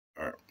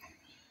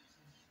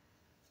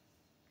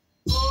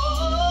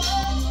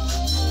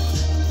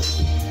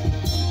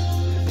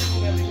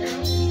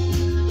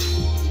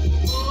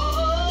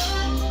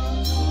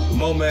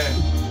know, man.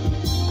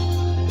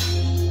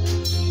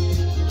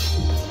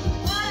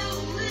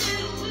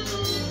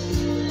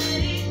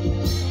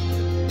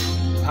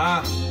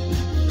 Huh?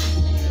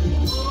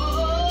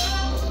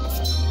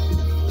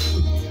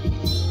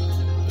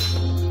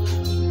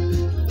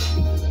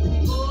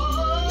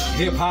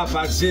 Hip hop,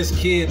 I just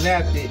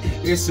kidnapped it.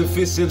 It's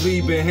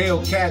officially been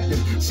held captive.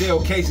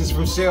 Shell cases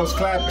from shells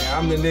clapping.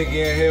 I'm the nigga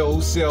in hell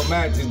who sell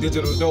matches.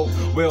 Digital dope,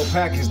 well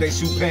packaged. They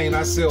shoot pain,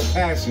 I sell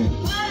passion.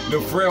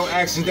 The frail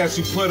actions that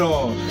you put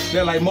on,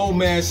 they're like, Mo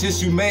man,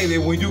 since you made it,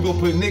 when you gon'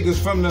 put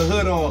niggas from the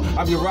hood on.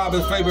 I'm your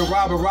robber's favorite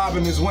robber.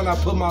 Robbing is when I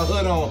put my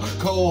hood on.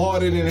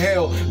 Cold-hearted in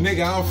hell,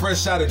 nigga, I'm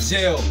fresh out of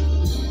jail.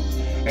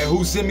 And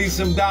who sent me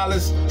some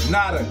dollars?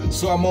 Nada.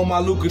 So I'm on my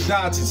Luka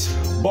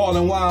Doncic,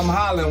 ballin' while I'm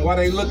hollering, while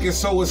they looking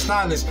so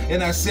astonished. In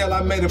that cell,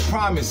 I made a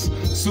promise.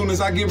 Soon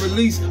as I get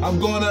released, I'm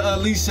gonna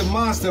unleash a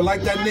monster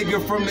like that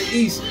nigga from the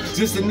east.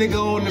 Just a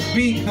nigga on the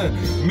beat,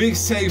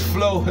 mixtape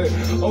flow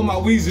on my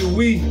Weezy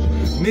Wee.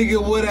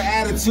 Nigga with an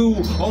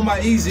attitude on my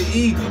Easy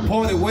E.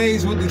 Parted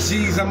ways with the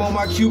G's. I'm on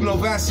my Cuban no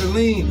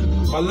Vaseline.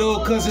 My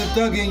little cousin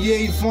thuggin', yeah,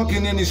 he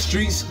funkin' in the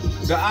streets.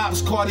 The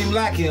ops caught him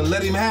lacking,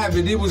 let him have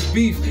it, it was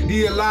beef.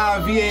 He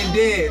alive, he ain't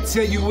dead.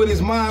 Tell you what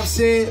his mom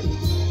said?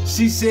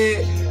 She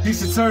said he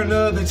should turn the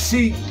other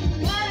cheek.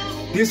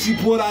 Then she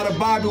pulled out a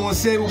Bible and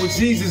said, what would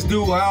Jesus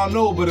do? I don't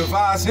know, but if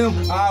I was him,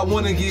 I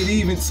wanna get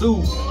even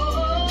too.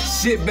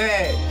 Shit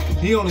bag,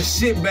 he on a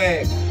shit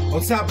bag.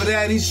 On top of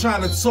that, he's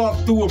trying to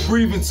talk through a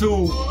breathing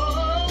tube.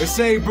 They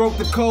say he broke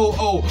the code,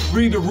 oh,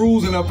 read the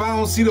rules, and if I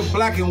don't see the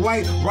black and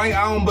white, right,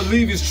 I don't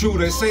believe it's true.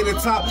 They say the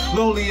top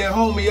lonely and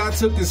homie, I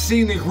took the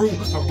scenic route.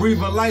 I'm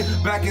breathing life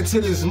back into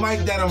this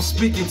mic that I'm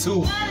speaking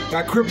to.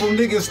 Got crippled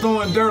niggas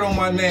throwing dirt on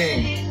my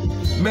name.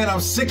 Man,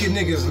 I'm sick of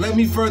niggas, let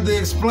me further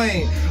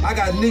explain. I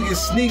got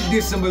niggas sneak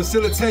dissing, but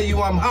still tell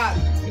you I'm hot.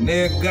 And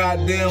they're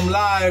goddamn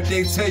lie if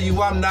they tell you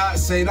I'm not.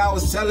 Say that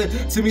was telling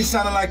to me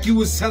sounding like you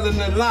was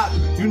telling a lot.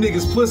 You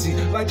niggas pussy,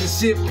 like the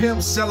shit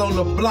pimp sell on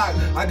the block.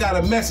 I got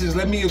a message,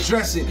 let me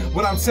address it.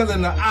 What I'm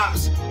telling the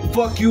ops,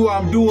 fuck you,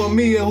 I'm doing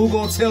me, and who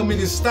gon' tell me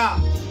to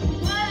stop?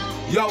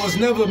 Y'all was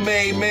never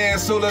made, man,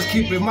 so let's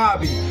keep it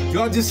mobby.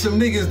 Y'all just some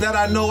niggas that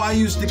I know I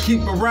used to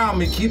keep around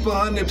me. Keep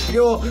 100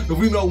 pure, if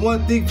we know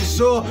one thing for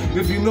sure.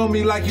 If you know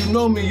me like you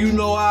know me, you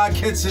know how I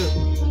catch it.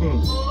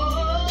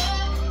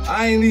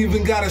 I ain't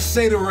even gotta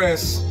say the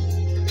rest.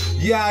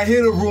 Yeah, I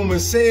hear the rumor,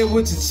 say it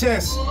with your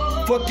chest.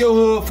 Fuck your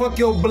hood, fuck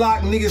your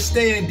block, niggas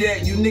stay in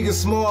debt. You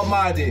niggas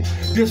small-minded,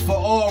 this for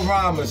all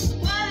rhymers.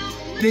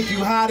 Think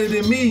you hotter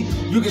than me?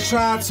 You can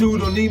try to,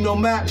 don't need no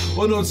map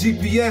or no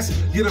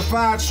GPS. Get a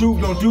fire troop,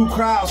 don't do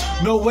crowds,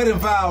 no wedding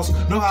vows.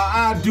 Know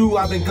how I do,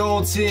 I've been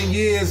gone 10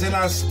 years and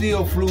I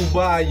still flew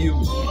by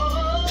you.